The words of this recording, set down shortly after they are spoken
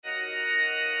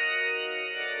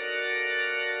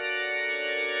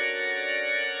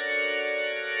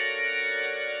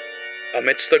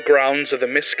Amidst the grounds of the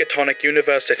Miskatonic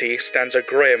University stands a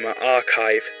grim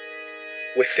archive.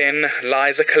 Within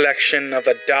lies a collection of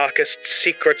the darkest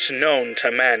secrets known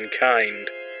to mankind.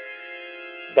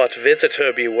 But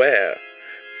visitor beware,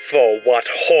 for what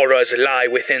horrors lie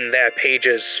within their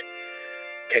pages.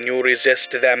 Can you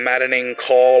resist their maddening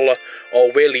call,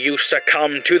 or will you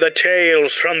succumb to the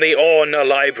tales from the Orna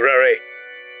Library?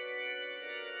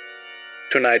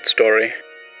 Tonight's story,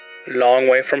 Long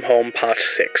Way From Home Part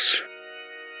 6,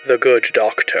 The Good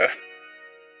Doctor.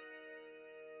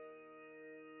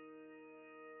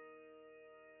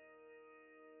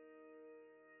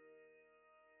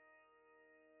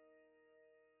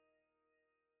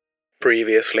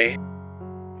 Previously,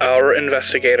 our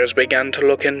investigators began to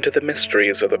look into the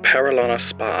mysteries of the Paralana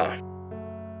Spa.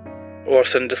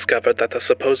 Orson discovered that the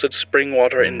supposed spring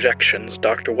water injections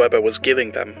Dr. Weber was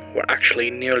giving them were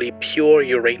actually nearly pure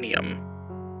uranium.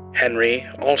 Henry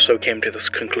also came to this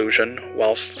conclusion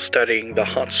whilst studying the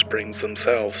hot springs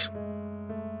themselves.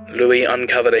 Louis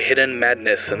uncovered a hidden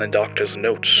madness in the doctor's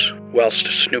notes whilst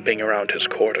snooping around his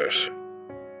quarters.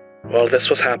 While this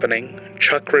was happening,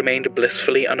 Chuck remained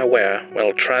blissfully unaware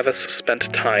while Travis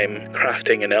spent time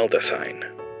crafting an Elder Sign.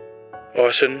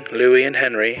 Orson, Louis, and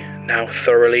Henry, now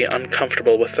thoroughly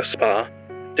uncomfortable with the spa,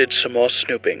 did some more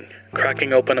snooping,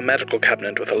 cracking open a medical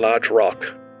cabinet with a large rock.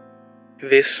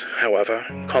 This, however,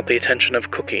 caught the attention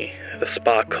of Cookie, the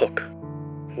spa cook.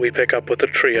 We pick up with the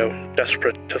trio,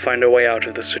 desperate to find a way out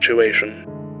of the situation.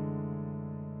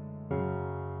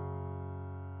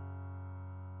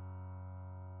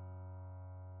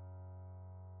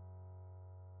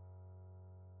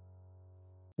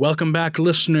 Welcome back,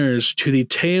 listeners, to the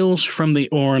Tales from the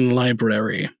Orn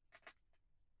Library.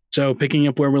 So, picking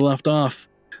up where we left off,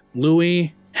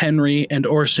 Louis, Henry, and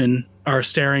Orson are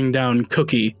staring down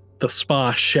Cookie, the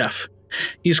spa chef.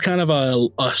 He's kind of a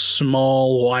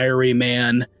small, wiry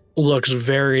man, looks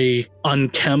very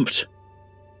unkempt.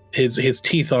 His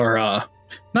teeth are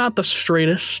not the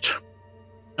straightest.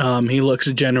 He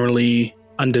looks generally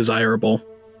undesirable.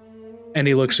 And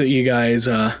he looks at you guys,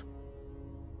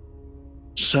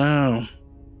 So,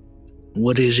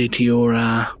 what is it you're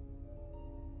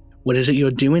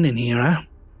doing in here, huh?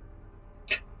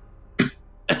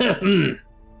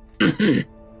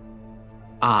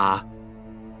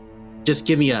 Just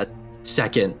give me a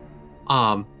second.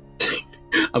 I'm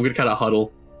gonna kind of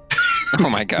huddle. Oh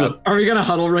my god. Are we gonna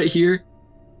huddle right here?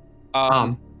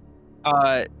 Hold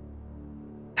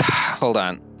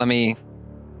on. Let me.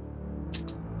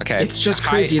 Okay. It's just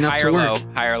crazy enough to work.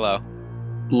 High or low?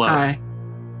 Low. Hi.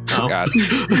 Oh god.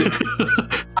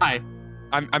 Hi.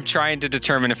 I'm trying to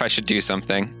determine if I should do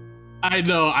something. I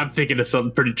know. I'm thinking of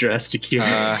something pretty drastic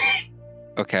here.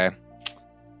 Okay.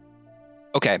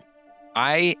 Okay.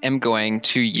 I am going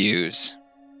to use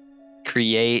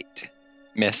Create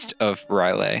Mist of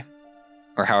Relay,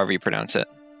 or however you pronounce it.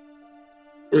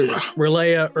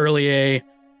 Relay.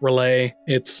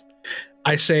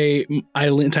 I say I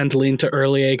tend to lean to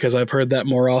early because I've heard that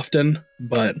more often,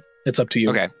 but it's up to you.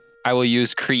 Okay. I will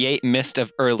use Create Mist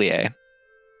of Early.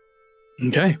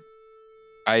 Okay.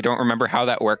 I don't remember how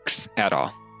that works at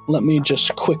all. Let me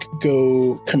just quick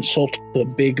go consult the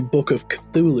big book of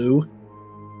Cthulhu.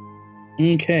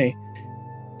 Okay.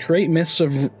 Create Mists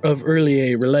of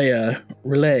Early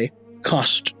Relay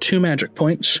cost 2 magic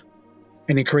points,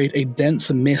 and you create a dense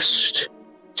mist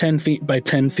 10 feet by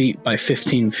 10 feet by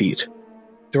 15 feet,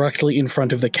 directly in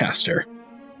front of the caster.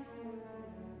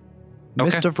 Okay.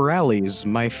 Mist of Rallies,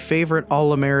 my favorite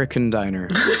all-American diner.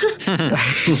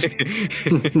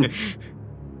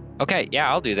 Okay,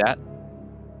 yeah, I'll do that.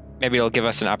 Maybe it'll give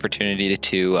us an opportunity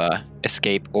to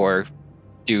escape or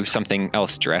do something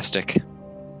else drastic.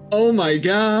 Oh my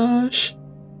gosh.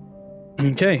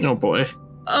 Okay. Oh boy.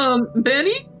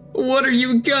 Benny? What are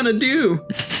you gonna do?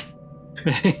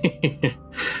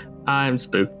 I'm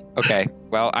spooked. Okay,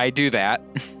 well, I do that.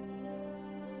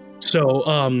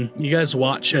 So, you guys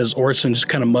watch as Orson just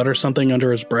kind of mutters something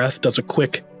under his breath, does a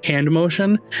quick hand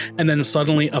motion, and then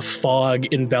suddenly a fog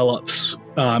envelops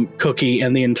Cookie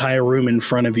and the entire room in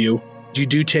front of you. You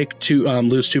do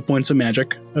lose 2 points of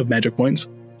magic points.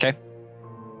 Okay.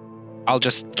 I'll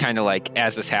just kind of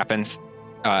as this happens,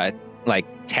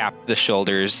 tap the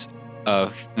shoulders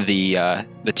of the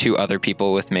 2 other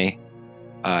people with me,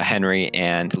 Henry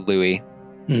and Louis.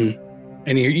 Mm-hmm.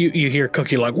 And you hear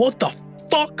Cookie what the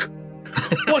fuck?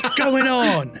 What's going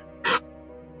on?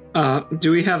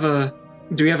 Do we have a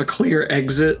clear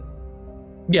exit?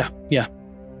 Yeah.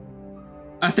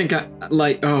 I think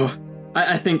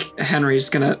I think Henry's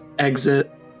gonna exit.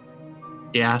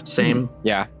 Yeah, same.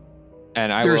 Yeah.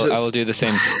 And I will do the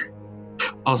same.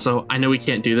 Also, I know we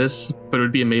can't do this, but it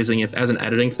would be amazing if, as an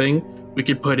editing thing, we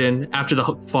could put in, after the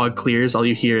fog clears, all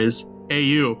you hear is, "Hey,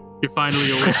 you're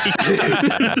finally awake."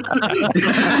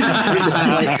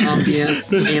 Like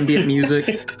ambient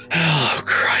music. Oh,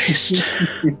 Christ.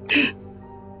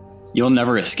 You'll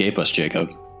never escape us, Jacob.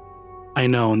 I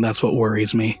know, and that's what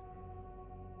worries me.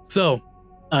 So,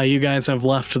 you guys have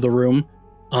left the room.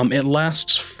 It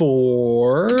lasts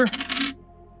for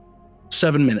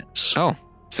 7 minutes. Oh,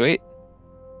 sweet.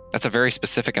 That's a very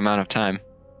specific amount of time.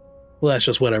 Well, that's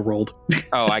just what I rolled.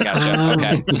 Oh, I gotcha.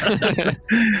 Okay.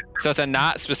 So it's a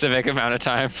not specific amount of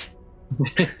time.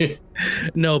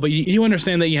 No, but you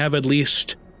understand that you have at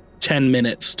least 10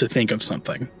 minutes to think of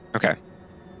something. Okay.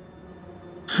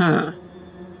 Huh.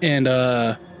 And,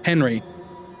 Henry,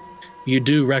 you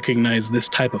do recognize this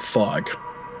type of fog.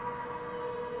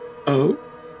 Oh?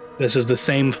 This is the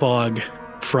same fog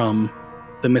from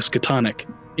the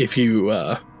Miskatonic, if you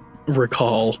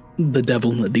recall the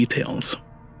devil in the details.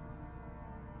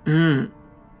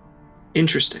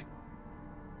 Interesting.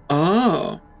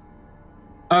 Oh.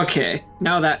 Okay,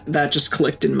 now that just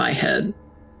clicked in my head.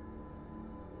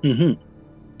 Mm-hmm.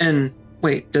 And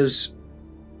wait, does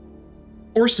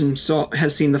Orson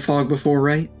has seen the fog before,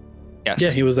 right? Yes. Yeah,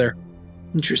 he was there.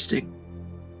 Interesting.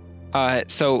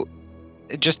 So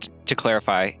just to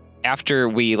clarify, after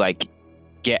we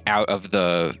get out of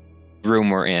the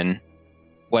room we're in,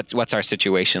 what's our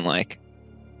situation like?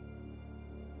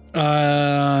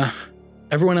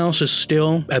 Everyone else is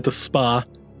still at the spa.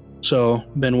 So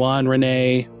Benoit and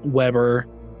Renee, Weber,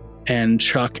 and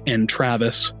Chuck and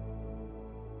Travis.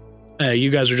 You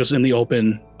guys are just in the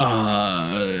open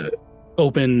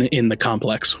in the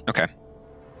complex. Okay.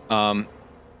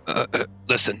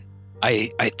 Listen,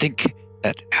 I think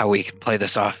that how we can play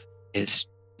this off is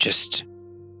just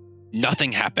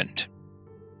nothing happened.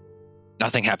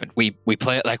 Nothing happened. We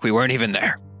play it like we weren't even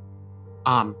there.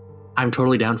 I'm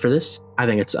totally down for this. I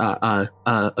think it's a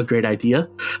great idea.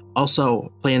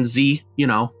 Also, Plan Z,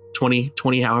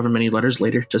 20 however many letters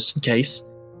later, just in case.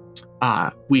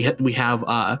 We have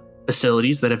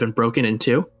facilities that have been broken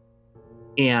into,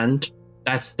 and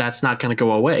that's not going to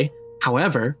go away.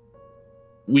 However,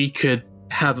 we could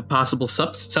have a possible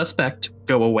suspect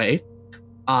go away,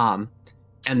 and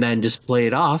then just play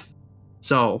it off.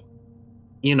 So,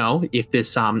 if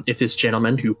this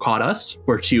gentleman who caught us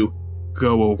were to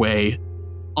go away,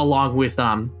 along with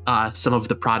some of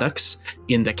the products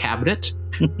in the cabinet,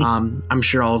 I'm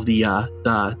sure all of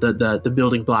the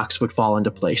building blocks would fall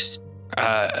into place.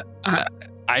 I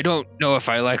don't know if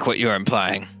I like what you're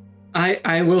implying.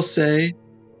 I will say,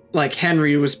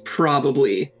 Henry was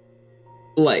probably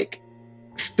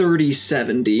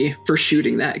 30-70 for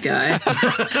shooting that guy.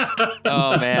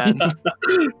 Oh man.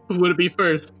 Would it be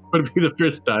first? Would it be the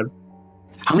first time?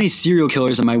 How many serial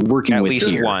killers am I working At with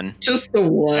least here? one. Just the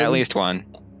one. At least one.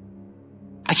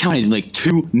 I counted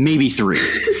 2, maybe 3.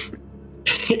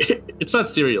 It's not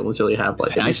serial until you have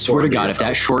And I swear to God, if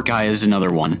that short guy is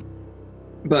another one.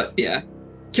 But yeah,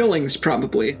 killing's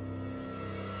probably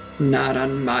not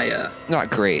on my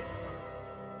Not great.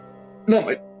 not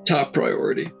my top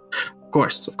priority. Of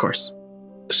course.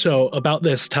 So about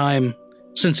this time,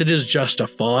 since it is just a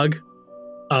fog,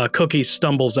 Cookie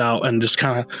stumbles out and just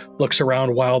kind of looks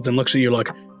around wild and looks at you like,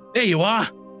 "There you are.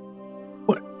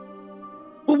 What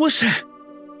was that?"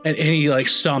 And he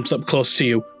stomps up close to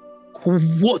you.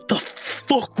 "What the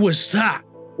fuck was that?"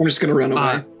 We're just gonna run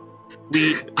away.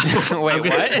 Wait, what?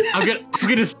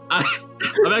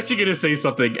 I'm actually gonna say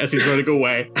something as he's running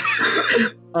away.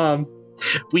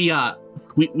 We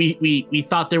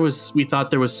thought there was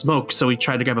smoke, so we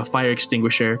tried to grab a fire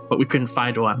extinguisher, but we couldn't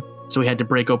find one, so we had to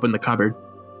break open the cupboard.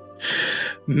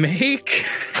 Make.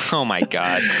 Oh my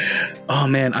God. Oh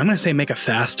man, I'm gonna say make a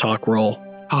fast talk roll.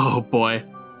 Oh boy,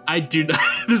 I do.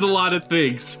 There's a lot of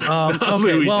things. Okay,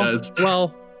 Louis well, does.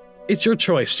 well, it's your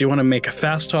choice. Do you want to make a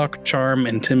fast talk, charm,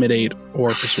 intimidate, or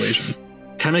persuasion?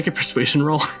 Can I make a persuasion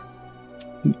roll?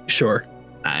 Sure.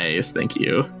 Nice, thank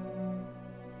you.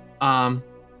 All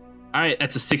right,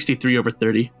 that's a 63 over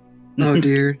 30. Oh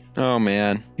dear. Oh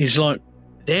man. He's like,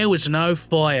 "There was no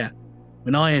fire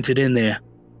when I entered in there.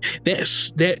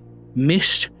 That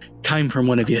mist came from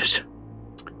one of yours."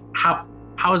 How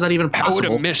is that even How would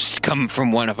possible? a mist come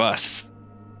from one of us?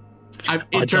 I'm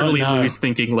I internally don't know. Louis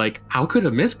thinking how could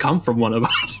a mist come from one of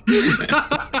us?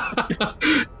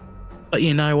 But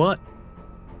you know what?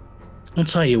 I'll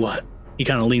tell you what. He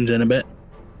kind of leans in a bit.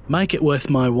 Make it worth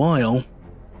my while,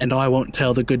 and I won't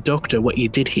tell the good doctor what you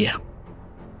did here.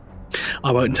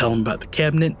 I won't tell him about the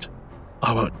cabinet.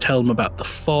 I won't tell him about the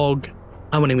fog.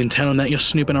 I won't even tell him that you're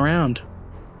snooping around.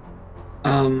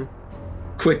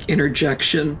 Quick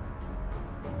interjection.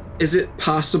 is it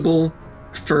possible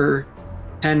for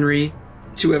Henry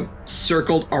to have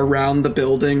circled around the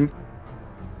building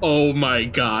Oh my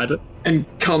god. and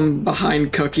come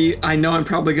behind Cookie? I know I'm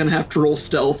probably gonna have to roll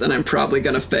stealth, and I'm probably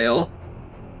gonna fail.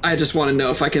 I just want to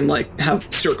know if I can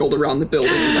have circled around the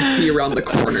building and be around the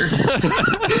corner.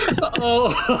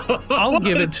 Oh. I'll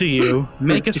give it to you.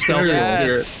 Make a stealth roll.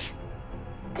 Yes.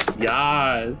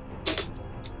 Yes.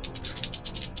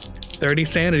 30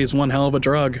 sanity is one hell of a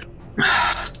drug.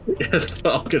 Yes,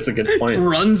 oh, that's a good point.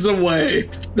 Runs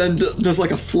away, then does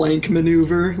a flank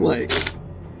maneuver,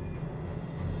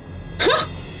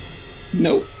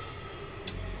 Nope.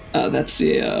 That's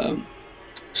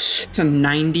it's a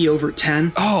 90 over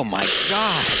 10. Oh my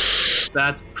god.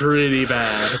 That's pretty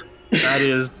bad. That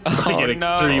is an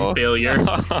extreme failure.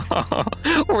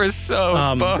 We're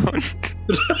so boned.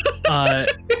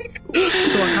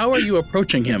 So how are you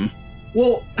approaching him?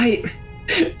 Well, I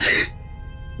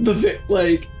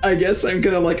guess I'm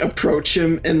gonna approach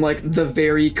him in the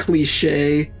very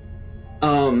cliche,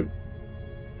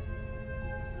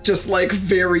 just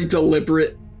very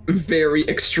deliberate, very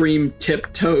extreme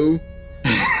tiptoe.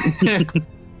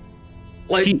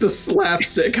 The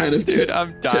slapstick kind of Dude,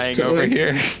 I'm dying over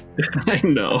here. I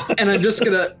know. And I'm just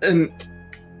gonna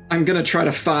try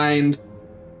to find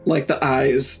the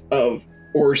eyes of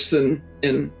Orson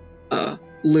and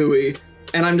Louis,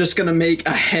 and I'm just gonna make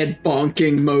a head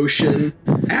bonking motion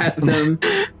at them.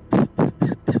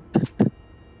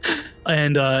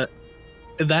 And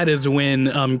that is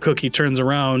when Cookie turns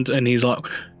around and he's like,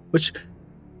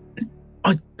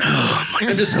 oh my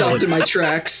I'm just stopped in my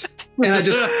tracks, and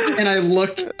I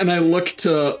look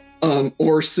to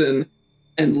Orson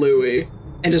and Louis,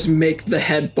 and just make the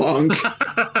head bonk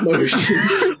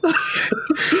motion.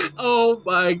 Oh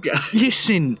my god.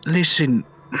 Listen.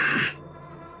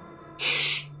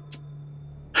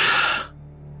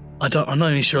 I'm not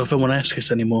even sure if I want to ask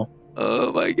this anymore.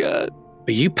 Oh my god.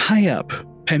 But you pay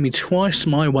me twice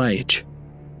my wage,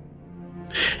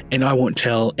 and I won't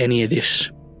tell any of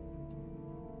this.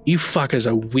 You fuckers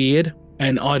are weird,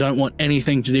 and I don't want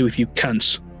anything to do with you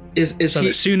cunts.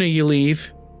 The sooner you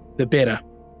leave, the better.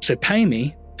 So pay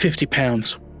me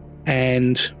 £50,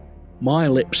 and my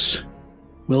lips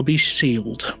will be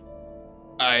sealed.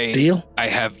 Deal? I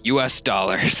have US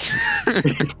dollars.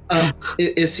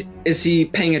 Is he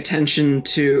paying attention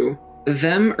to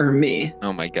them or me?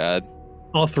 Oh my god.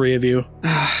 All three of you.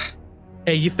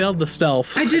 Hey, you failed the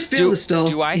stealth. I did fail the stealth.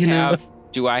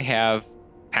 Do I have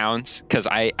pounds? Because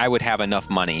I would have enough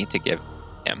money to give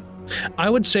him. I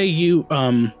would say you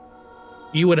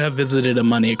would have visited a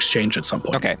money exchange at some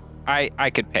point. Okay.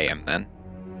 I could pay him then.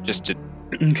 Just to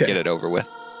get it over with.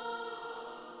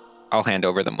 I'll hand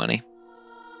over the money.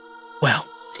 Well,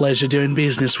 pleasure doing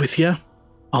business with you.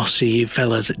 I'll see you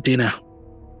fellas at dinner.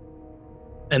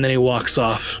 And then he walks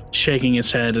off, shaking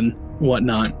his head and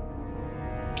whatnot.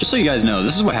 Just so you guys know,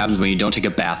 this is what happens when you don't take a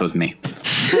bath with me.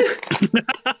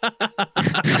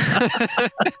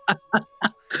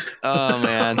 Oh,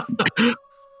 man.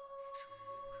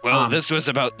 Well, this was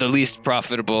about the least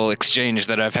profitable exchange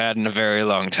that I've had in a very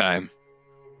long time.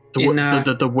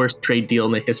 The worst trade deal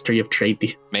in the history of trade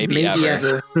deal. Maybe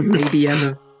ever. Maybe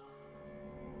ever.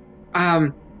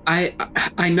 I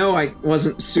know I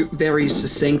wasn't very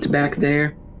succinct back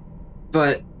there,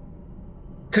 but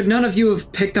could none of you have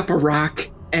picked up a rock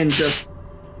and just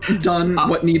done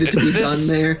what needed to be done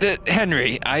there?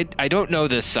 Henry, I don't know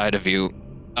this side of you.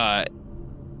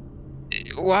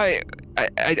 Why?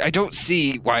 I don't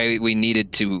see why we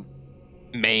needed to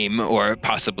maim or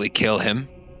possibly kill him.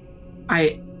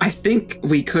 I think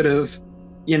we could have,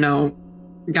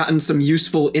 gotten some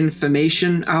useful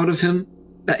information out of him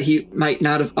that he might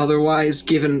not have otherwise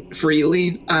given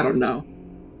freely. I don't know.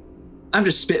 I'm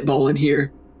just spitballing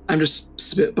here. I'm just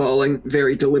spitballing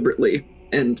very deliberately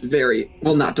and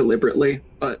not deliberately,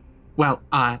 but... Well,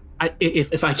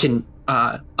 if I can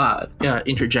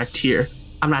interject here,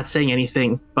 I'm not saying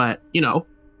anything, but,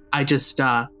 I just,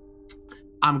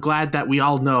 I'm glad that we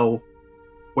all know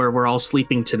where we're all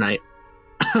sleeping tonight.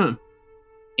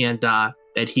 And that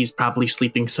he's probably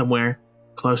sleeping somewhere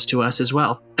close to us as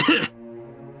well.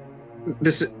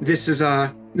 This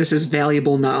is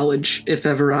valuable knowledge if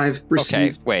ever I've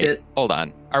received it. Okay, wait, hold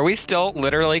on. Are we still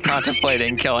literally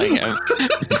contemplating killing him?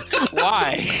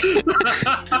 Why?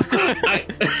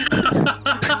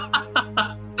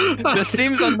 This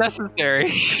seems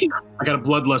unnecessary. I got a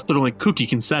bloodlust that only Cookie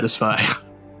can satisfy.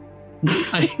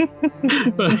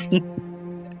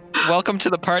 Welcome to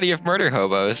the party of murder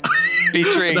hobos,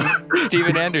 featuring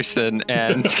Steven Anderson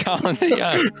and Colin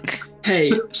DeYoung.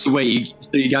 Hey. So wait,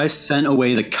 you guys sent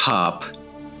away the cop,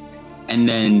 and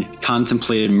then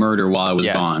contemplated murder while I was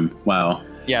Yes. gone. Wow.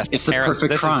 Yes, It's the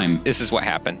perfect crime. This is what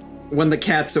happened. When the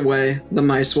cat's away, the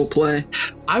mice will play.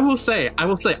 I will say,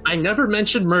 I never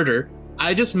mentioned murder.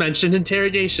 I just mentioned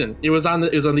interrogation. It was on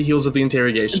the heels of the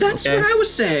interrogation. That's okay? what I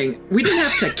was saying. We didn't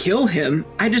have to kill him.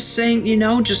 I just saying,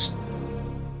 just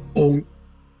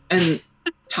and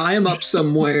tie him up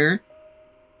somewhere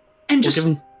and We'll just give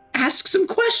him- ask some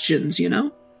questions, we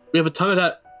have a ton of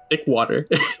that thick water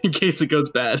in case it goes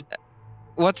bad.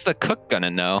 What's the cook gonna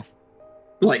know?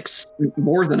 Like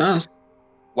more than us.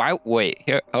 Why? Wait.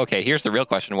 Here. Okay. Here's the real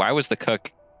question. Why was the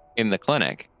cook in the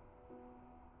clinic?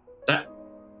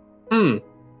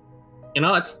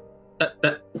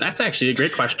 That's actually a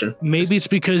great question. Maybe it's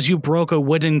because you broke a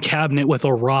wooden cabinet with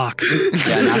a rock.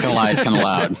 Yeah, not gonna lie, it's kind of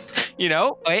loud.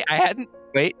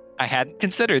 Wait. I hadn't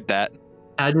considered that.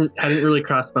 Hadn't really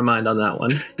crossed my mind on that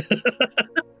one.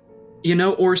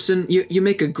 Orson, you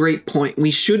make a great point.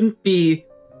 We shouldn't be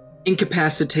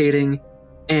incapacitating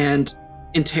and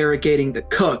interrogating the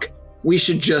cook. We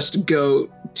should just go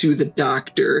to the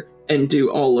doctor and do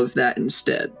all of that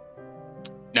instead.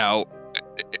 No.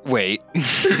 Wait.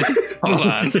 Hold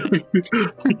on.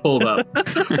 Hold up.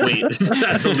 Wait,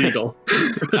 that's illegal.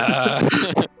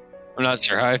 I'm not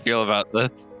sure how I feel about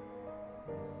this.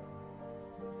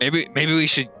 Maybe we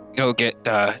should go get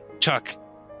Chuck.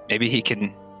 Maybe he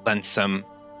can lend some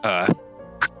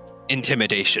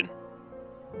intimidation.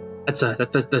 That's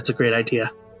a great idea.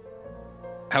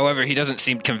 However, he doesn't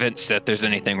seem convinced that there's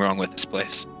anything wrong with this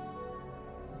place.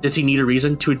 Does he need a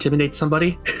reason to intimidate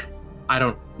somebody?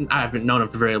 I haven't known him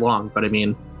for very long, but I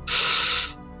mean,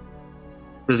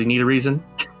 does he need a reason?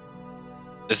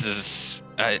 This is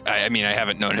I mean I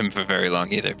haven't known him for very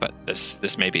long either, but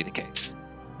this may be the case.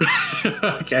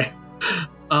 Okay.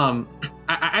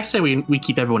 I say we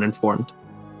keep everyone informed.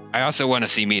 I also want to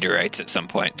see meteorites at some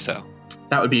point, so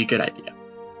That would be a good idea.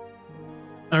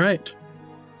 All right.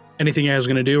 Anything you guys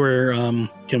going to do, or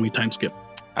can we time skip?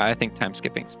 I think time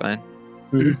skipping's fine.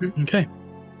 Okay.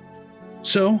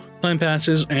 So time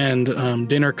passes and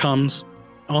dinner comes.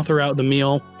 All throughout the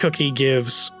meal, Cookie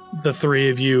gives the three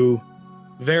of you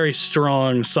very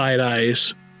strong side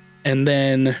eyes. And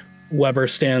then Weber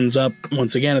stands up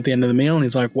once again at the end of the meal and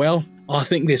he's like, well, I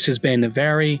think this has been a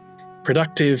very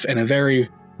productive and a very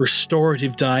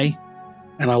restorative day.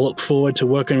 And I look forward to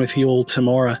working with you all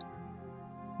tomorrow.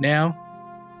 Now,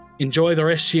 enjoy the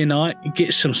rest of your night,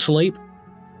 get some sleep,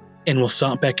 and we'll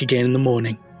start back again in the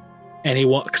morning. And he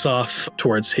walks off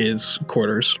towards his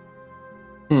quarters.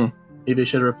 Maybe I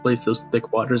should have replaced those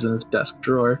thick waters in his desk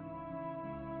drawer.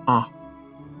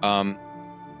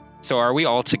 So are we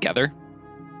all together?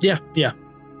 Yeah.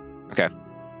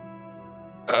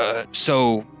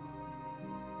 So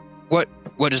what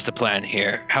is the plan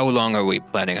here? How long are we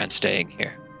planning on staying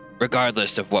here?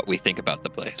 Regardless of what we think about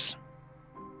the place.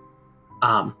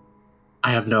 I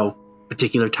have no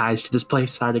particular ties to this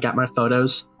place. I already got my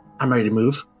photos. I'm ready to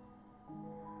move.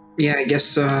 Yeah, I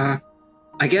guess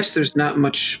there's not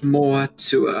much more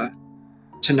to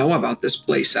know about this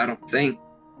place, I don't think.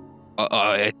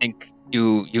 I think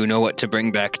you know what to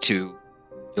bring back to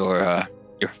your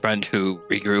friend who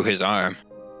regrew his arm.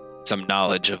 Some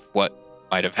knowledge of what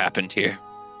might have happened here.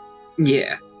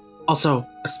 Yeah. Also,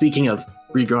 speaking of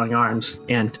regrowing arms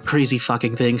and crazy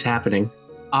fucking things happening,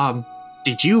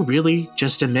 did you really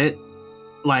just emit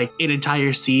like an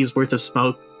entire sea's worth of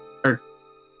smoke or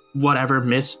whatever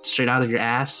mist straight out of your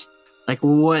ass? Like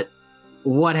what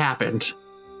happened?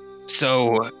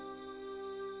 So,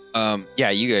 yeah,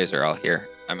 you guys are all here,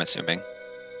 I'm assuming.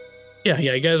 Yeah,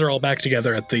 you guys are all back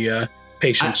together at the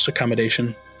patient's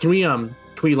accommodation. Can we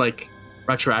like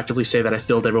retroactively say that I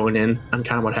filled everyone in on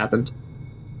kind of what happened?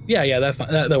 Yeah,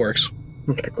 that works.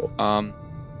 Okay, cool.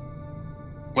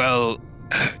 Well,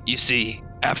 you see,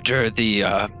 after the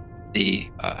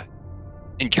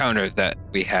encounter that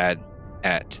we had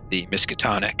at the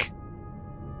Miskatonic,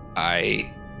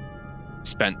 I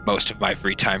spent most of my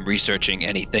free time researching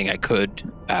anything I could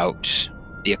about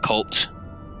the occult,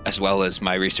 as well as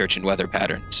my research in weather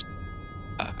patterns.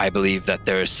 I believe that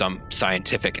there is some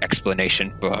scientific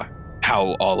explanation for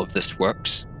how all of this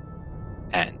works,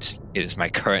 and it is my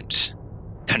current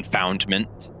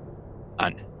confoundment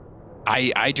on...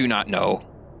 I do not know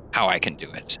how I can do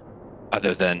it,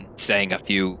 other than saying a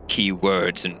few key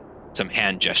words and some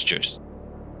hand gestures.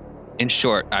 In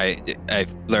short,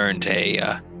 I've learned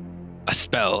a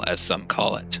spell, as some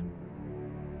call it.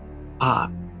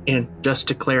 And just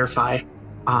to clarify,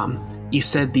 you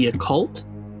said the occult?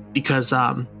 Because,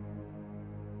 I'm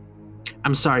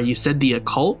sorry, you said the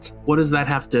occult? What does that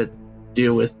have to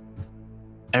do with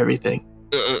everything?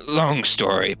 Long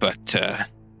story, but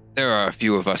There are a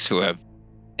few of us who have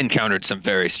encountered some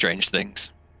very strange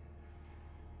things.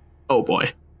 Oh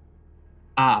boy.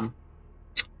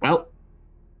 Well,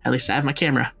 at least I have my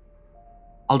camera.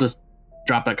 I'll just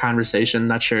drop that conversation.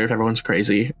 Not sure if everyone's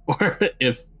crazy or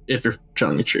if you're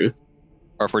telling the truth.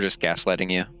 Or if we're just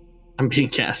gaslighting you. I'm being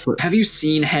gaslit. Have you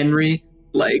seen Henry?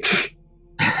 Like,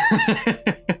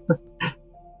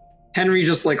 Henry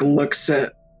just like looks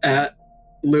at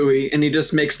Louis and he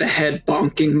just makes the head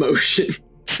bonking motion.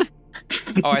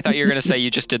 Oh, I thought you were going to say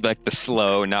you just did like the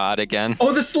slow nod again.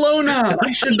 Oh, the slow nod!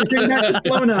 I should bring back the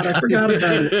slow nod. I forgot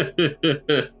about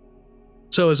it.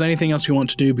 So is there anything else you want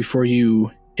to do before you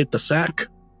hit the sack?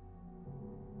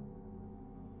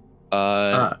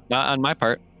 Not on my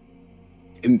part.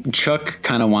 Chuck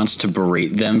kind of wants to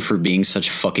berate them for being such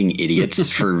fucking idiots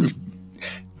for,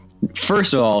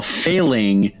 first of all,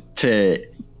 failing to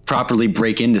properly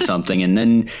break into something and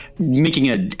then making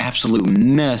an absolute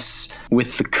mess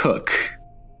with the cook.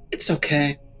 It's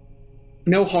okay.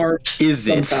 No heart. Is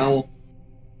Some it? foul.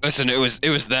 Listen, it was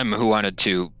them who wanted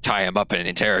to tie him up and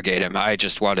interrogate him. I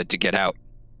just wanted to get out.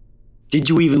 Did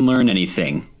you even learn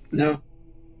anything? No.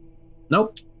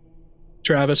 Nope.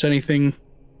 Travis, anything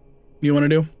you want to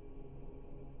do?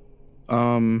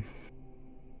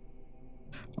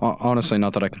 Honestly,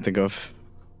 not that I can think of.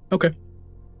 Okay.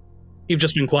 You've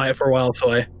just been quiet for a while,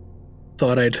 so I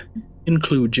thought I'd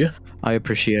include you. I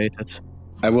appreciate it.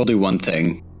 I will do one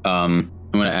thing. I'm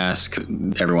going to ask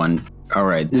everyone. All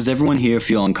right, does everyone here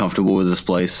feel uncomfortable with this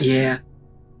place? Yeah.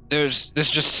 There's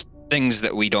just things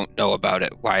that we don't know about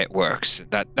it, why it works.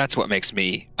 That's what makes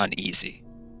me uneasy.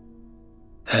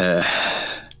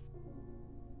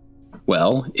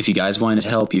 Well, if you guys wanted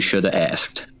help, you should have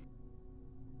asked.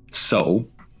 So,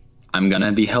 I'm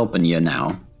gonna be helping you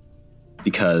now.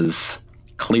 Because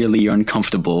clearly you're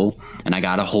uncomfortable, and I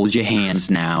gotta hold your hands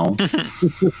now.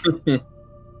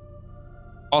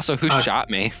 Also, who shot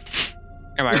me?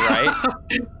 Am I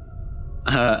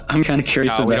right? I'm kind of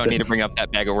curious No, about we don't that. need to bring up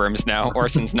that bag of worms now.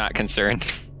 Orson's not concerned.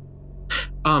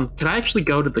 Can I actually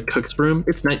go to the cook's room?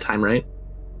 It's nighttime, right?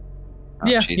 Oh,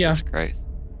 Yeah, Jesus Christ.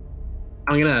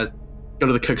 I'm gonna go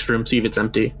to the cook's room, see if it's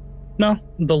empty. No,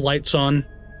 the light's on.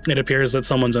 It appears that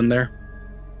someone's in there.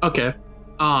 Okay.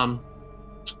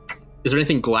 Is there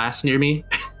anything glass near me?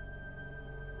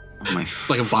 Oh my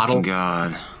Like a bottle? fucking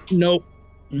God. Nope.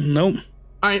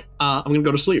 All right. I'm gonna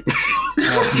go to sleep.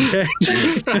 Okay.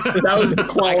 That was the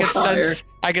qualifier.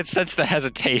 I could sense the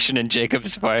hesitation in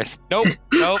Jacob's voice. Nope,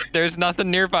 there's nothing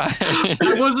nearby.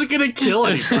 I wasn't gonna kill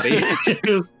anybody.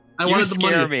 I You wanted the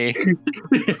scare money.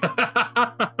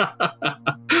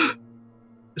 me.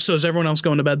 So is everyone else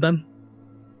going to bed then?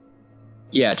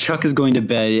 Yeah, Chuck is going to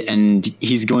bed, and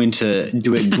he's going to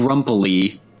do it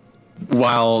grumpily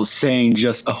while saying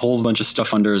just a whole bunch of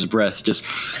stuff under his breath. Just,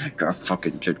 God,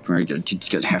 fucking, just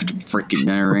have to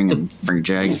freaking ring and bring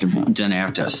Jag, then I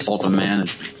have to assault a man and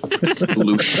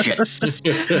blue shits.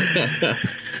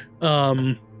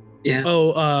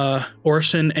 Yeah.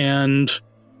 Orson and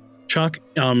Chuck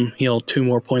heal 2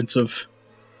 more points of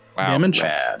Wow, damage.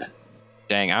 Bad.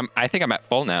 dang, I think I'm at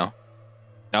full now.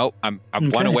 Nope, I'm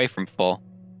one Okay. away from full.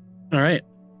 All right.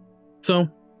 So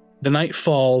the night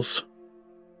falls,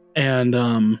 and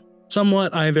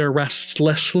somewhat either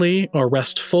restlessly or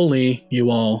restfully, you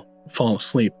all fall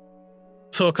asleep.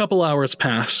 So a couple hours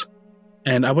pass,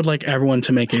 and I would like everyone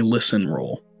to make a listen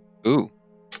roll. Ooh,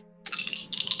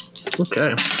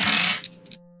 Okay.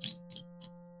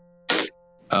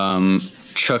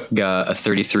 Chuck got a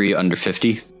 33 under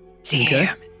 50. damn. Okay.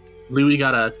 Louis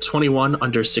got a 21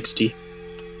 under 60.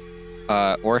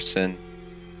 Orson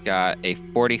got a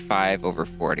 45 over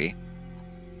 40.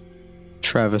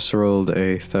 Travis rolled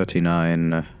a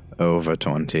 39 over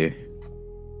 20.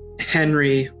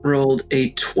 Henry rolled a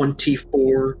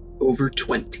 24 over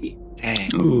 20.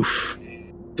 Dang. Oof.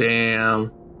 Damn.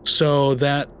 So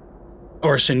that,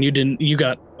 Orson, you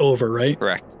got over, right?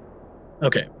 Correct.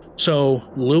 Okay. So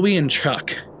Louis and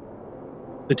Chuck,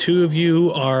 the two of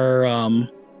you are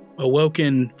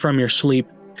awoken from your sleep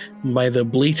by the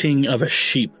bleating of a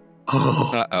sheep.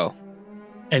 Oh. Uh-oh.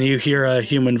 And you hear a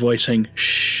human voice saying,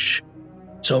 "Shh,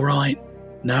 it's all right.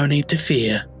 No need to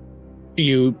fear."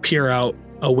 You peer out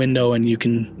a window and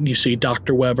you see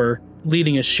Dr. Weber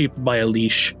leading a sheep by a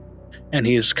leash, and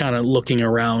he's kind of looking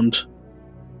around.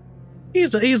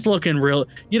 He's looking real.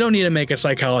 You don't need to make a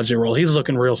psychology roll. He's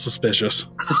looking real suspicious.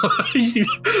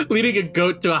 Leading a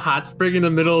goat to a hot spring in the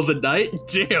middle of the night?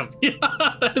 Damn. Yeah,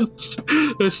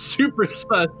 that's super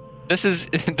sus. This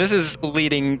is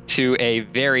leading to a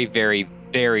very, very,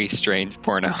 very strange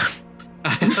porno.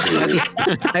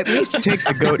 At least take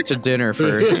the goat to dinner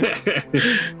first.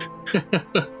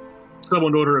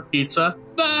 someone order a pizza?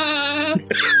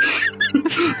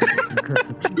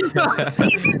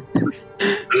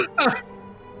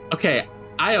 Okay,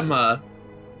 I am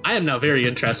now very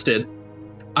interested.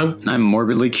 I'm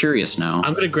morbidly curious now.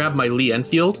 I'm gonna grab my Lee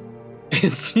Enfield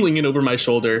and sling it over my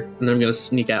shoulder, and then I'm gonna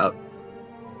sneak out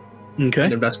Okay.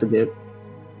 and investigate.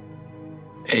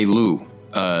 Hey, Lou,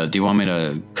 do you want me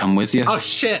to come with you? Oh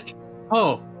shit!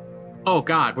 Oh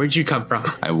God, where'd you come from?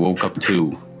 I woke up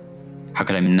too. How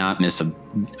could I not miss a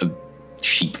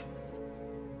sheep?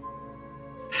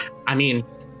 I mean,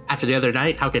 after the other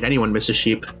night, how could anyone miss a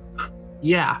sheep?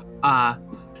 Yeah,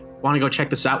 want to go check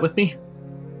this out with me?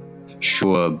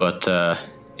 Sure, but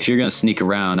if you're gonna sneak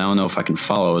around, I don't know if I can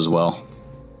follow as well.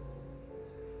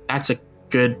 That's a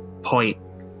good point.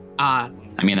 I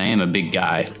mean, I am a big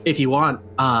guy. If you want,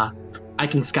 I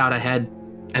can scout ahead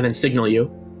and then signal you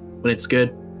when it's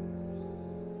good.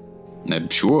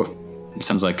 Sure. It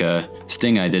sounds like a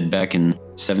sting I did back in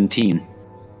 17.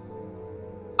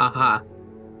 Uh-huh.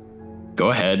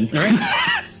 Go ahead. All right.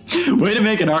 Way to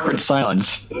make an awkward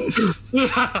silence.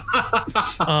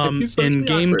 In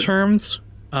game terms,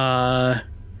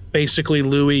 basically,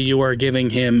 Louis, you are giving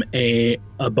him a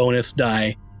bonus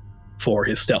die for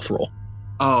his stealth roll.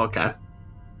 Oh, okay.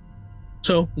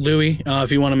 So, Louis,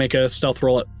 if you want to make a stealth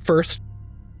roll at first.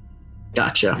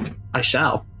 Gotcha. I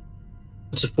shall.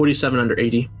 It's a 47 under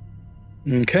 80.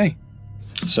 Okay.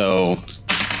 So,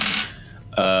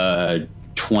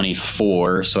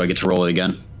 24, so I get to roll it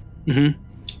again. Mm-hmm.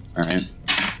 All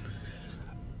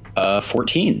right.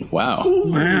 14. Wow.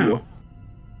 Wow.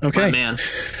 Okay. My man.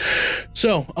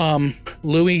 So,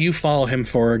 Louis, you follow him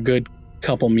for a good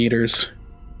couple meters.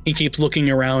 He keeps looking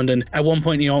around, and at one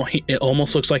point, it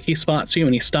almost looks like he spots you,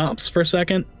 and he stops for a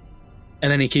second,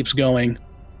 and then he keeps going,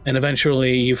 and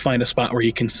eventually you find a spot where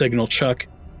you can signal Chuck,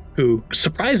 who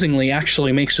surprisingly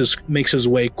actually makes his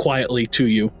way quietly to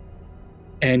you.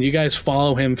 And you guys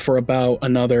follow him for about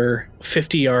another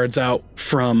 50 yards out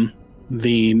from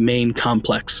the main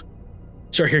complex.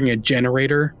 Start hearing a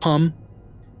generator hum,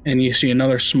 and you see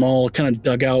another small kind of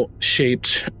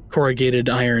dugout-shaped corrugated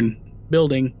iron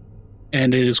building,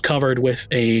 and it is covered with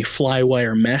a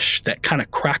flywire mesh that kind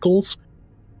of crackles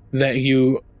that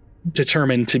you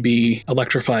determine to be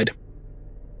electrified.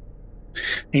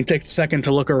 And he takes a second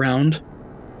to look around,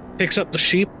 picks up the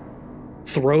sheep,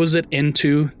 throws it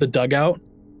into the dugout.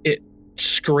 It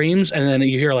screams, and then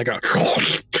you hear like a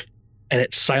and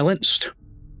it's silenced.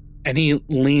 And he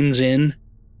leans in,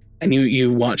 and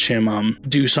you watch him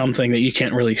do something that you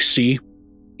can't really see.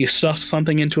 He stuffs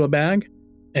something into a bag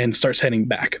and starts heading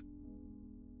back.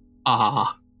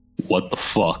 What the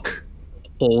fuck?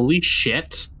 Holy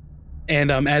shit.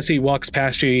 And as he walks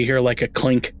past you, you hear like a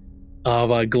clink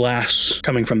of a glass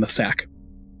coming from the sack.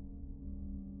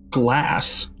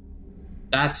 Glass?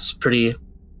 That's pretty...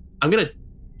 I'm gonna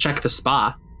check the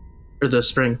spa. Or the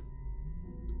spring.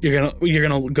 You're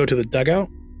gonna go to the dugout?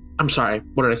 I'm sorry.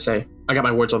 What did I say? I got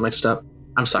my words all mixed up.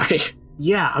 I'm sorry.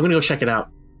 Yeah, I'm gonna go check it out.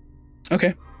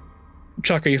 Okay.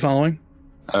 Chuck, are you following?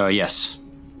 Yes.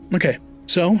 Okay.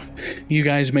 So, you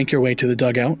guys make your way to the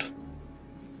dugout.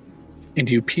 And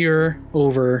you peer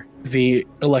over the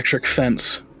electric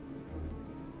fence.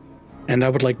 And I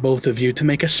would like both of you to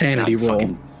make a sanity God roll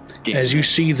fucking damn as you it.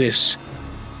 see this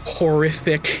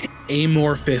horrific,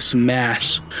 amorphous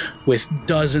mass with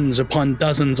dozens upon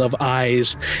dozens of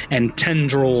eyes and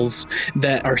tendrils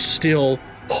that are still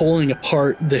pulling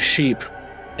apart the sheep.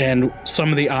 And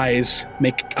some of the eyes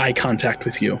make eye contact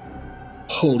with you.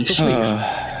 Holy shit.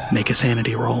 Make a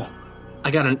sanity roll.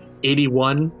 I got an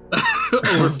 81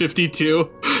 over 52.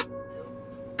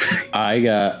 I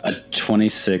got a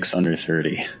 26 under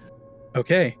 30.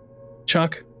 Okay.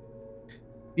 Chuck,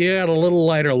 you got a little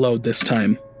lighter load this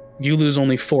time. You lose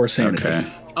only 4 sanity. Okay.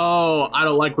 Oh, I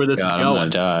don't like where this God, is I'm gonna going.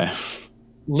 die.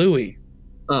 Louis,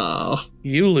 Oh.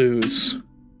 you lose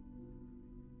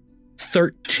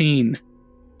 13.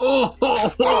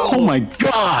 Oh my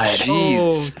god!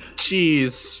 Jeez. Oh,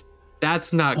 jeez.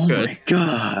 That's not Oh good. my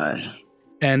god.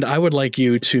 And I would like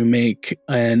you to make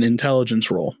an intelligence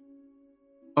roll.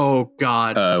 Oh,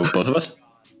 God. Both of us?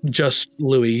 Just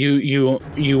Louis,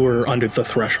 you were under the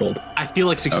threshold. I feel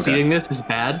like succeeding this is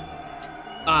bad.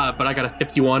 But I got a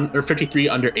 51 or 53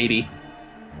 under 80.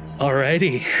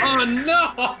 Alrighty. Oh,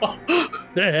 no!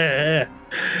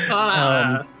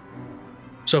 Ah.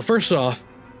 So first off,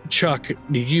 Chuck,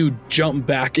 you jump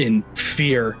back in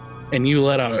fear and you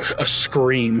let out a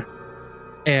scream.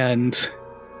 And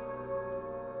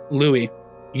Louis,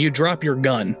 you drop your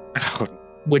gun,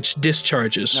 which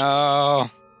discharges. No.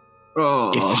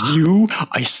 Oh.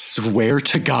 I swear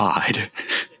to God.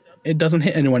 It doesn't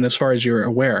hit anyone as far as you're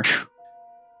aware.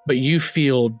 but you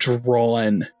feel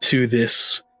drawn to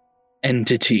this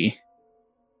entity.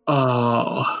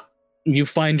 Oh. You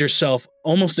find yourself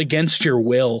almost against your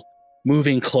will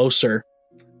moving closer.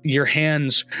 Your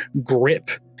hands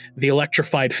grip the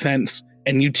electrified fence,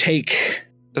 and you take...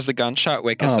 Does the gunshot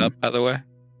wake us up, by the way?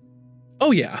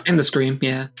 Oh, yeah. And the scream,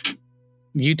 yeah.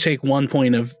 You take 1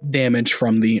 point of damage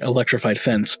from the electrified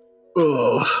fence.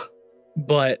 Oh.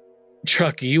 But,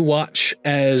 Chuck, you watch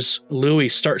as Louis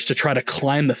starts to try to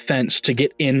climb the fence to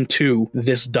get into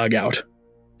this dugout.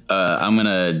 I'm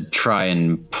gonna try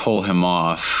and pull him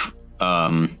off.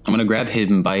 I'm gonna grab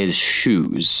him by his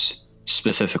shoes,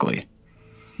 specifically.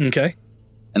 Okay.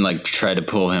 And, like, try to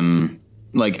pull him...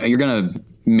 Like, you're gonna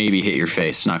maybe hit your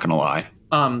face, not gonna lie.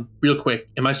 Real quick,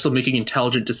 am I still making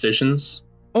intelligent decisions?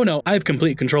 Oh, no, I have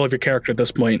complete control of your character at this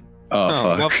point. Oh,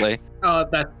 fuck. Lovely. Oh,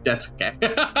 that's okay.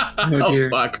 Oh, dear.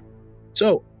 Fuck.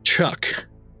 So, Chuck,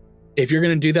 if you're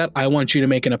going to do that, I want you to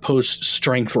make an opposed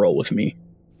strength roll with me.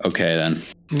 Okay, then.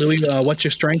 Louis, what's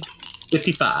your strength?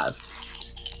 55.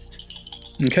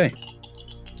 Okay.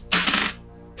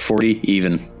 40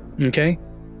 even. Okay.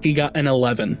 He got an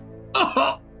 11.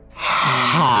 Oh,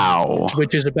 How?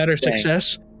 Which is a better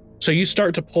success. So you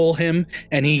start to pull him,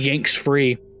 and he yanks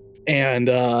free, and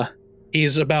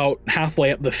he's about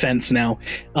halfway up the fence now.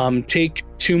 Take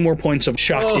 2 more points of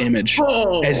shock damage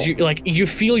as you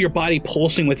feel your body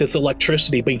pulsing with this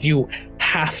electricity, but you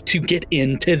have to get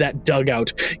into that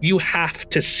dugout. You have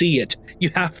to see it.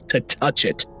 You have to touch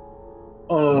it.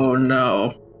 Oh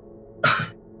no.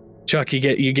 Chuck,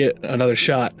 you get another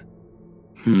shot.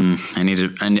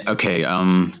 Okay,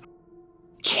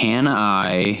 can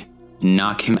I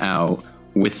knock him out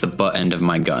with the butt end of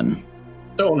my gun?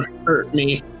 Don't hurt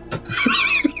me.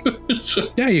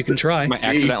 Yeah, you can try. I might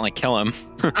accidentally kill him.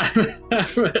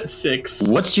 I'm at 6.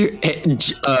 What's your...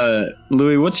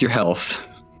 Louis, what's your health?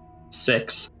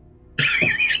 6.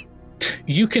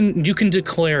 You can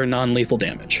declare non-lethal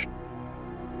damage.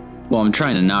 Well, I'm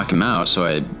trying to knock him out, so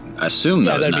I assume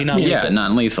that was that'd be non-lethal. Yeah,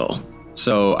 non-lethal.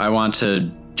 So I want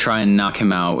to try and knock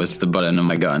him out with the butt end of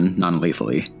my gun,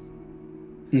 non-lethally.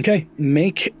 Okay,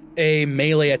 make a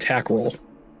melee attack roll.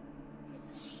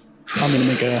 I'm going to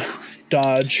make a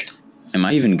dodge. Am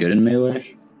I even good in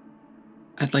melee?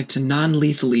 I'd like to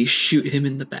non-lethally shoot him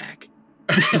in the back.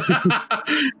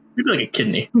 You'd be like a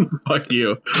kidney. Fuck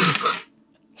you.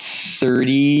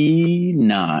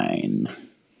 39.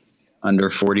 Under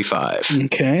 45.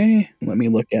 Okay, let me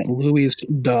look at Louis'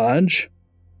 dodge.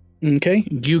 Okay,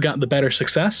 you got the better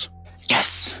success.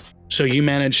 Yes! So you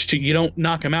managed to, you don't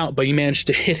knock him out, but you managed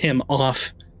to hit him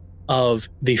off of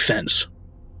the fence.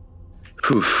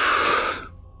 Whew.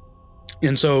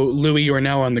 And so, Louis, you are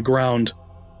now on the ground.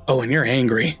 Oh, and you're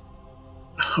angry.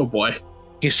 Oh boy.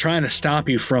 He's trying to stop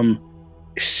you from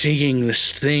seeing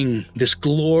this thing, this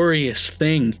glorious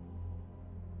thing.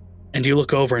 And you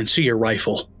look over and see your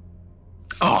rifle.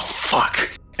 Oh, fuck.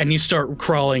 And you start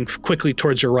crawling quickly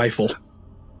towards your rifle.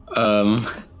 Oh,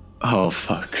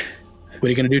 fuck. What are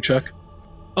you going to do, Chuck?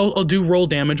 I'll do roll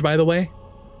damage, by the way.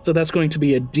 So that's going to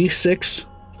be a d6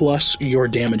 plus your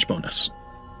damage bonus.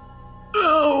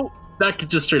 Oh, that could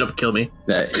just straight up kill me.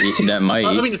 That might...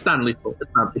 I mean, it's not lethal. It's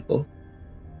not lethal.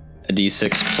 A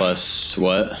d6 plus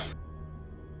what?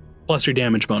 Plus your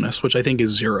damage bonus, which I think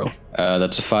is 0.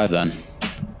 That's a 5 then.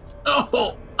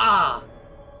 Oh,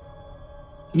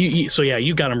 So yeah,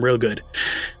 you got him real good.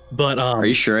 But Are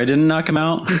you sure I didn't knock him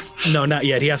out? no, not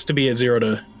yet. He has to be at 0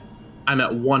 to... I'm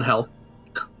at 1 health.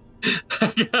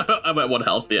 I'm at 1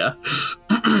 health, yeah.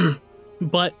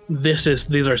 But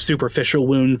these are superficial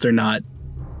wounds. They're not...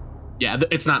 Yeah,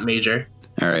 it's not major.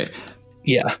 All right.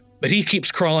 Yeah. But he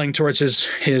keeps crawling towards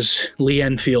his Lee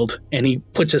Enfield, and he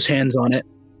puts his hands on it.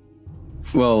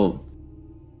 Well,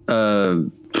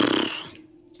 would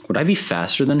I be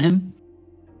faster than him?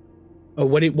 Oh,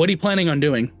 what are you planning on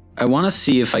doing? I want to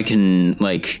see if I can,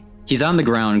 like, he's on the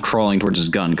ground crawling towards his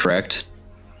gun, correct?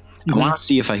 Mm-hmm. I want to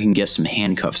see if I can get some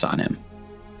handcuffs on him.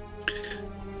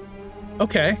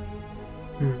 Okay.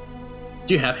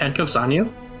 Do you have handcuffs on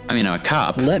you? I mean, I'm a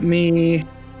cop. Let me...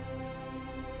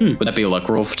 Would that be a luck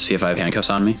roll to see if I have handcuffs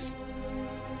on me?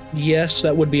 Yes,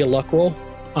 that would be a luck roll.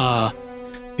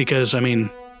 Because, I mean,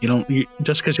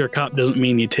 just because you're a cop doesn't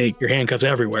mean you take your handcuffs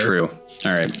everywhere. True.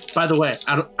 All right. By the way,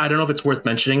 I don't know if it's worth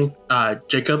mentioning,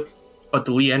 Jacob, but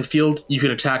the Lee Enfield, you can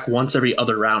attack once every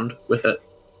other round with it.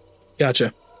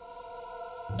 Gotcha.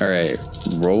 All right.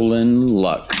 Rolling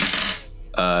luck.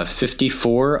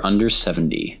 54 under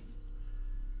 70.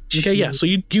 Okay, yeah, so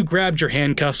you grabbed your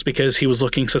handcuffs because he was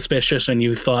looking suspicious and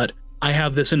you thought, I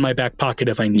have this in my back pocket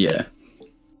if I need it. Yeah.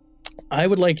 I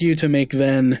would like you to make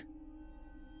then...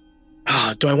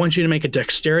 Do I want you to make a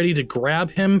dexterity to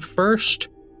grab him first?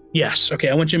 Yes. Okay,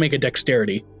 I want you to make a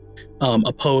dexterity.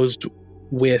 Opposed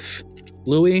with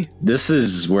Louis. This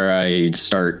is where I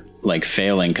start like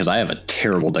failing because I have a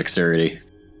terrible dexterity.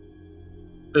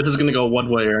 This is going to go one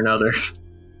way or another.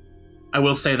 I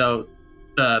will say, though,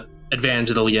 the advantage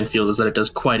of the Lee Enfield is that it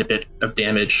does quite a bit of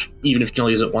damage, even if you can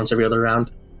only use it once every other round.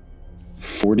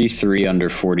 43 under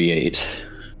 48.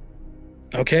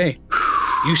 Okay.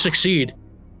 You succeed.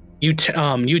 You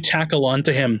tackle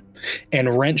onto him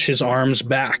and wrench his arms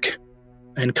back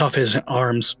and cuff his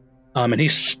arms. And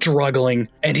he's struggling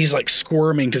and he's like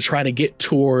squirming to try to get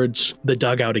towards the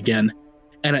dugout again.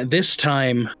 And at this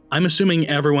time, I'm assuming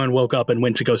everyone woke up and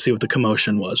went to go see what the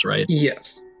commotion was, right?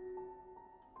 Yes.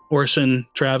 Orson,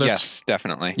 Travis? Yes,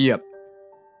 definitely. Yep.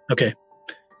 Okay.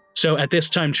 So at this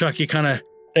time, Chuck, you kind of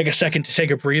take a second to take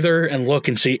a breather and look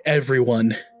and see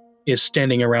everyone is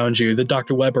standing around you. The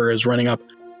Dr. Weber is running up.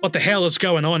 What the hell is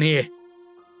going on here?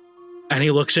 And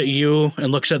he looks at you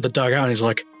and looks at the dugout and he's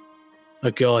like,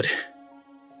 oh God.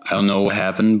 I don't know what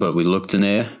happened, but we looked in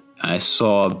there. I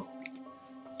saw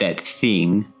that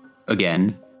thing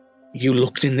again. You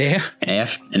looked in there?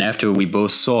 And after we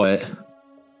both saw it,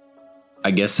 I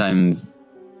guess I'm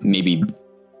maybe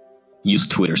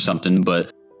used to it or something,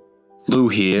 but Lou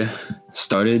here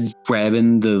started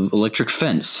grabbing the electric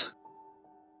fence.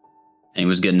 And he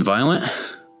was getting violent,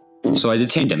 so I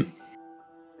detained him.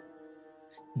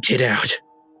 Get out.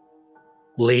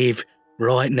 Leave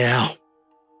right now.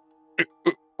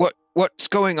 What's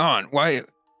going on? Why?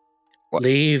 What?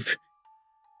 Leave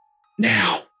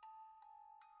now.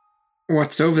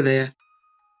 What's over there?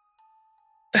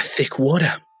 The thick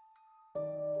water.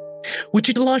 Would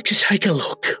you like to take a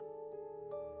look?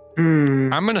 I'm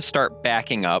going to start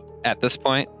backing up at this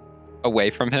point, away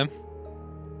from him.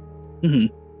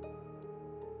 Mm-hmm.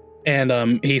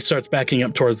 And he starts backing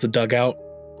up towards the dugout.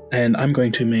 And I'm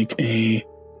going to make a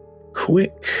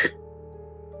quick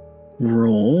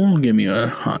roll. Give me a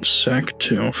hot sec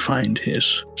to find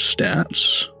his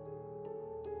stats.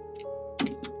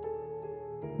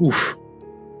 Oof.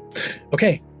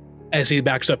 Okay. As he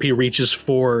backs up, he reaches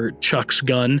for Chuck's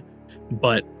gun,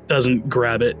 but doesn't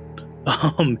grab it.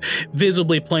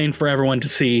 Visibly plain for everyone to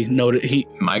see.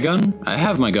 My gun? I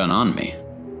have my gun on me.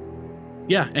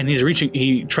 Yeah, and he's reaching.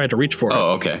 He tried to reach for it.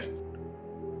 Oh, okay.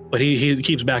 But he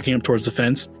keeps backing up towards the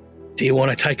fence. Do you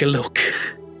want to take a look?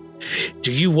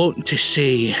 Do you want to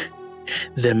see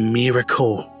the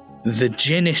miracle, the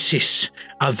genesis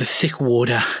of the thick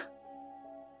water?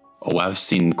 Oh, I've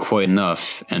seen quite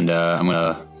enough, and I'm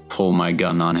gonna pull my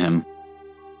gun on him.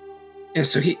 Yeah,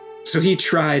 so he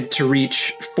tried to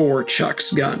reach for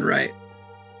Chuck's gun, right?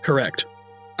 Correct.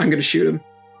 I'm gonna shoot him.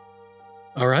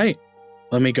 All right.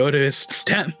 Let me go to his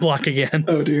stat block again.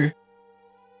 Oh dear.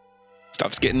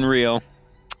 Stuff's getting real.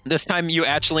 This time you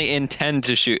actually intend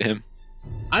to shoot him.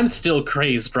 I'm still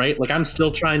crazed, right? Like, I'm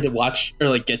still trying to watch or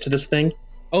like get to this thing.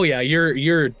 Oh yeah,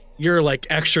 you're like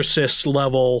exorcist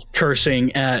level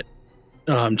cursing at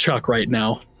Chuck right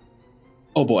now.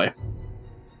 Oh boy.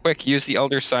 Quick, use the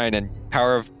elder sign and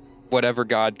power of whatever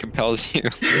god compels you.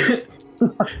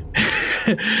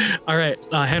 All right,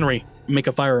 Henry, make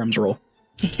a firearms roll.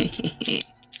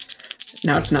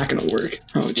 Now it's not gonna work.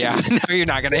 Oh geez. Yeah, no, you're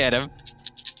not gonna hit him.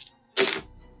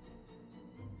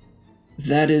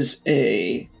 That is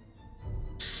a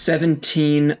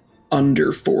 17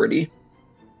 under 40.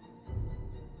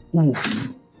 Oof.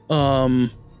 And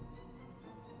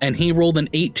he rolled an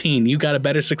 18. You got a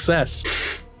better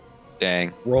success.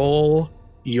 Dang. Roll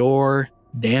your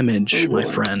damage, Oh, my boy.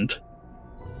 friend.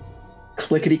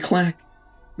 Clickety clack.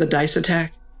 The dice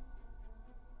attack.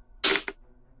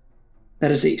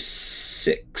 That is a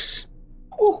 6.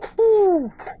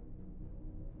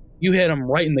 You hit him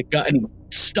right in the gut, and he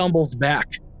stumbles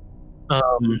back,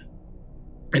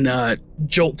 and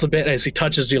jolts a bit as he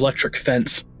touches the electric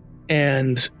fence.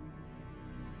 And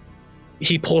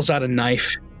he pulls out a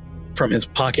knife from his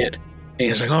pocket, and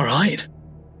he's like, "All right,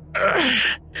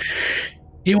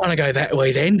 you want to go that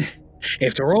way then?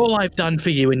 After all I've done for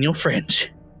you and your friends,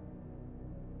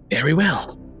 very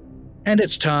well. And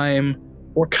it's time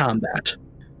for combat.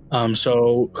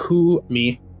 So who?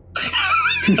 Me.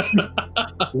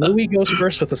 Louis goes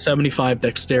first with a 75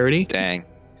 dexterity, Dang.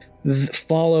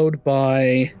 followed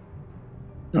by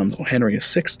Henry is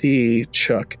 60,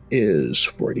 Chuck is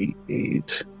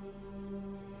 48,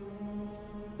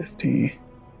 50,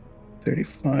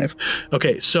 35.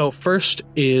 Okay, so first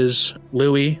is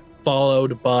Louis,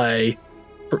 followed by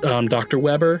Dr.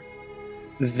 Weber.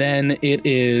 Then it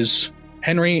is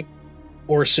Henry,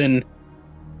 Orson,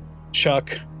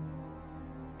 Chuck,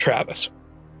 Travis.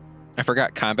 I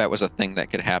forgot combat was a thing that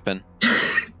could happen.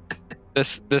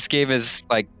 This game is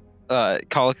like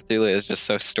Call of Cthulhu is just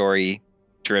so story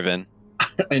driven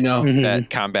I know. Mhm. that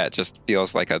combat just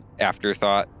feels like an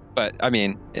afterthought. But I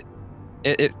mean,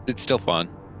 it's still fun.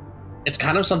 It's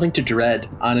kind of something to dread,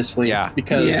 honestly. Yeah.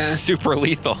 Because Yeah. Super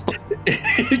lethal.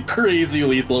 crazy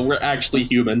lethal. We're actually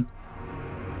human.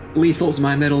 Lethal's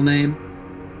my middle name.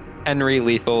 Henry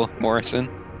Lethal Morrison.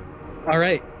 All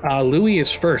right, Louis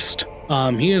is first.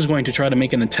 He is going to try to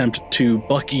make an attempt to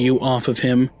buck you off of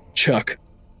him, Chuck.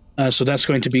 So that's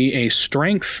going to be a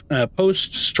strength,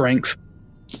 post strength.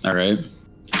 All right.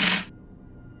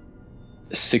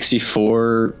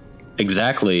 64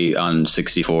 exactly on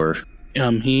 64.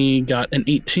 He got an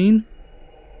 18.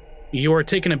 You are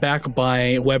taken aback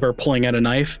by Weber pulling out a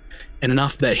knife, and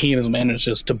enough that he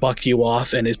manages to buck you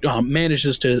off and it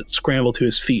manages to scramble to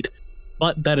his feet.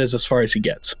 But that is as far as he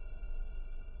gets.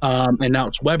 And now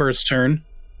it's Weber's turn.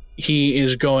 He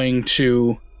is going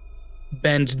to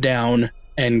bend down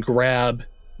and grab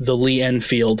the Lee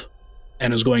Enfield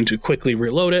and is going to quickly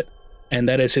reload it, and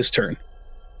that is his turn.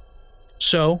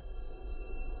 So,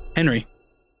 Henry.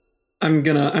 I'm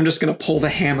just gonna pull the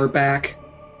hammer back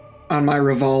on my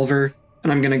revolver,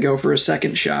 and I'm gonna go for a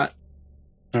second shot.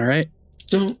 All right.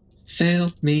 Don't fail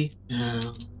me now.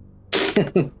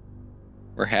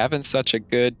 We're having such a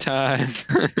good time.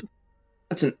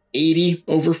 That's an 80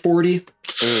 over 40.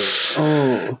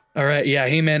 Oh. All right, yeah,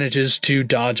 he manages to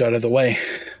dodge out of the way.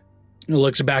 He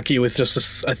looks back at you with just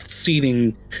a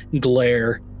seething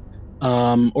glare.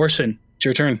 Orson, it's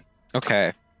your turn.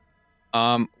 Okay.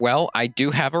 Well, I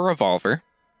do have a revolver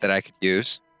that I could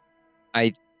use.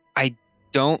 I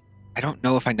don't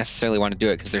know if I necessarily want to do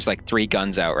it because there's like 3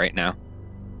 guns out right now.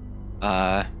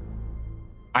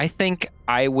 I think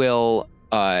I will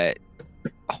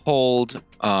hold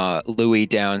Louis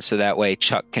down so that way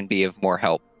Chuck can be of more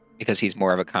help because he's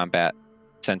more of a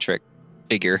combat-centric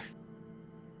figure.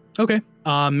 Okay.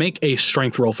 Make a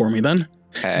strength roll for me then,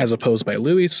 Okay. as opposed by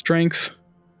Louis' strength.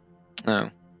 Oh.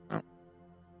 Well,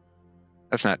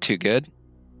 that's not too good.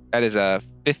 That is a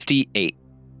 58.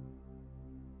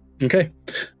 Okay.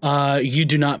 You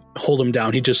do not hold him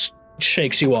down. He just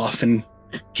shakes you off and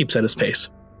keeps at his pace.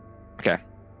 Okay.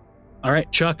 All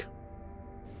right, Chuck.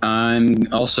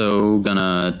 I'm also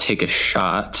gonna take a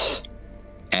shot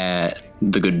at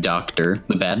the good doctor,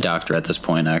 the bad doctor at this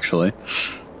point, actually.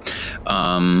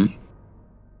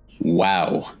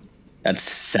 Wow, that's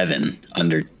 7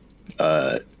 under.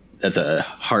 That's a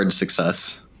hard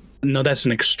success. No, that's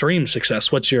an extreme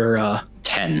success. What's your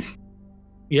 10.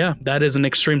 Yeah, that is an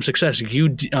extreme success.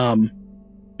 You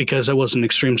because it was an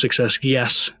extreme success,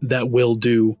 yes, that will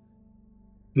do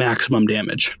maximum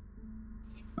damage.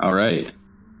 All right.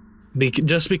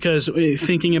 Just because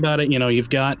thinking about it, you've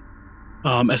got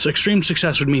as extreme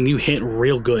success would mean you hit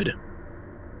real good.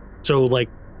 So like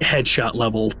headshot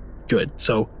level good.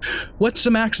 So what's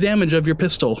the max damage of your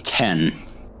pistol? 10.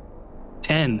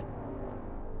 10.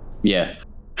 Yeah.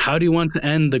 How do you want to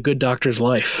end the good doctor's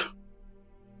life?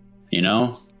 You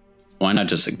know, why not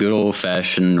just a good old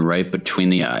fashioned right between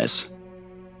the eyes?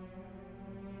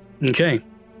 Okay.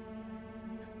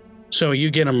 So you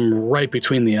get him right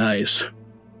between the eyes.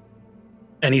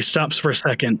 And he stops for a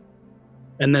second.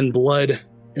 And then blood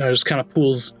just kind of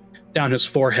pools down his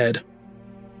forehead.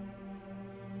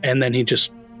 And then he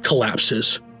just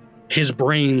collapses. His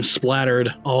brain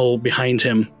splattered all behind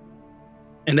him.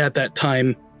 And at that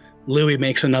time, Louis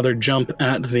makes another jump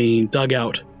at the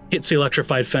dugout, hits the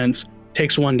electrified fence,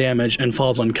 takes 1 damage, and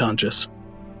falls unconscious.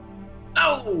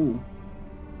 Oh!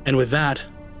 And with that,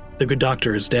 the good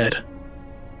doctor is dead.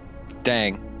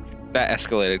 Dang. That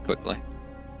escalated quickly.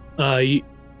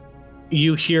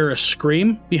 You hear a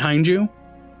scream behind you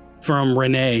from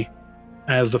Renee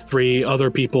as the 3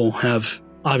 other people have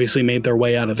obviously made their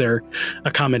way out of their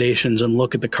accommodations and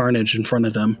look at the carnage in front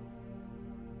of them.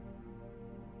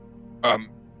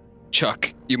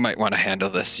 Chuck, you might want to handle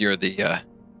this. You're the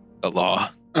law.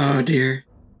 Oh dear.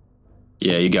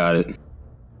 Yeah, you got it.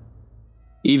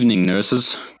 Evening,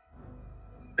 nurses.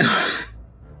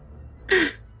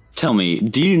 Tell me,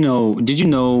 did you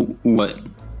know what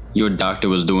your doctor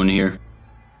was doing here?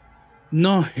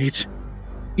 No, it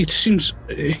seems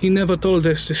he never told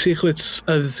us the secrets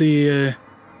of the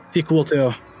thick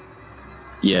water.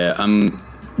 Yeah,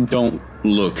 don't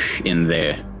look in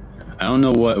there. I don't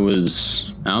know what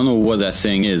that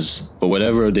thing is, but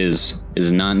whatever it is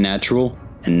not natural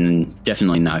and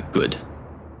definitely not good.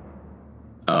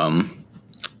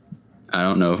 I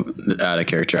don't know, out of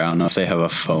character, I don't know if they have a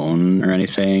phone or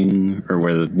anything, or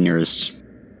where the nearest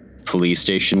police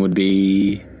station would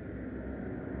be.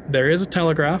 There is a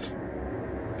telegraph.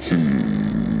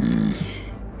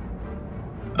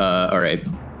 Alright.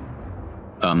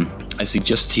 I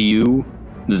suggest to you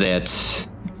that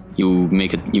you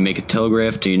make a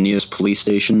telegraph to your nearest police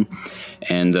station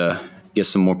and get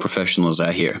some more professionals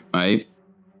out here, all right?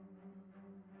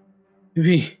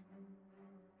 Oui.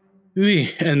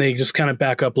 And they just kind of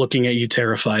back up looking at you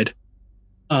terrified.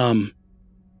 And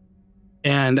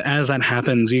as that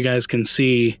happens, you guys can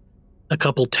see a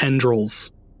couple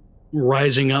tendrils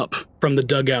rising up from the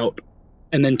dugout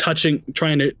and then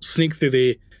trying to sneak through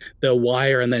the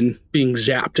wire and then being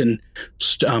zapped and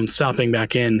stopping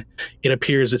back in. It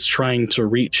appears it's trying to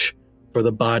reach for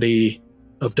the body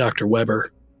of Dr.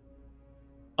 Weber.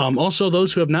 Also,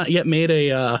 those who have not yet made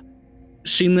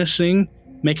seen this thing,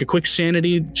 make a quick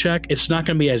sanity check. It's not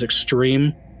going to be as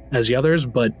extreme as the others,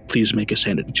 but please make a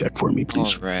sanity check for me,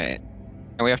 please. All right.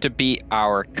 And we have to beat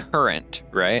our current,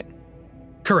 right?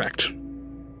 Correct.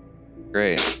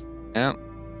 Great. Yeah.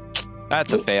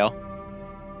 That's a fail.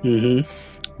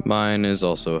 Mm-hmm. Mine is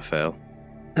also a fail.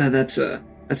 That's a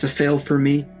fail for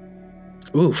me.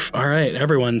 Oof. All right,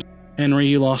 everyone. Henry,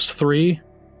 you lost 3.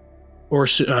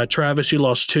 Travis, you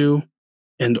lost 2.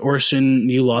 And Orson,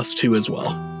 you lost 2 as well.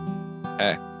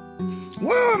 Okay.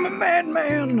 Whoa, I'm a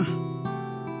madman!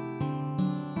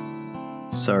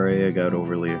 Sorry, I got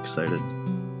overly excited.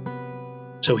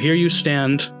 So here you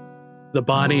stand, the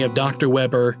body of Dr.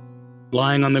 Weber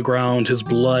lying on the ground, his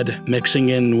blood mixing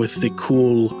in with the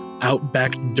cool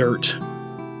outback dirt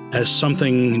as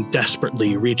something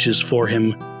desperately reaches for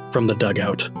him from the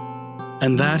dugout.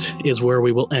 And that is where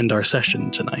we will end our session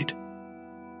tonight.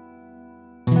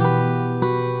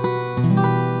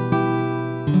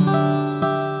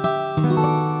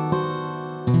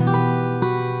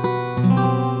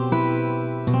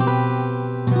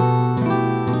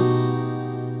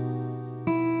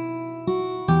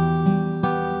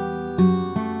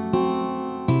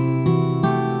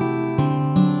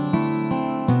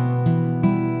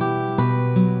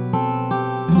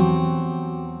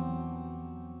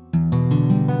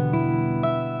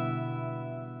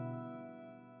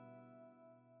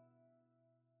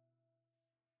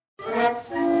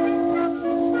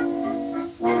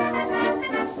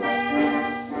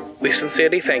 We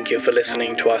sincerely thank you for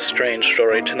listening to our strange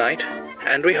story tonight,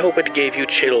 and we hope it gave you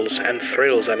chills and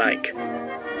thrills alike.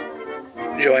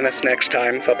 Join us next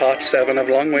time for part 7 of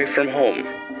Long Way From Home,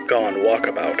 Gone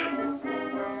Walkabout.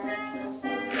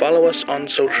 Follow us on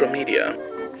social media.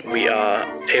 We are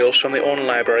Tales from the Orne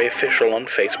Library Official on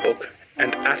Facebook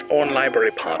and at Orne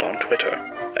Library Pod on Twitter.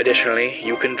 Additionally,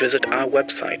 you can visit our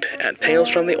website at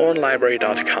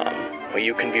talesfromtheornelibrary.com, where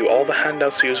you can view all the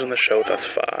handouts used in the show thus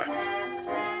far.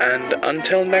 And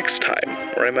until next time,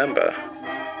 remember,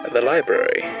 the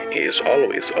library is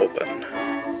always open.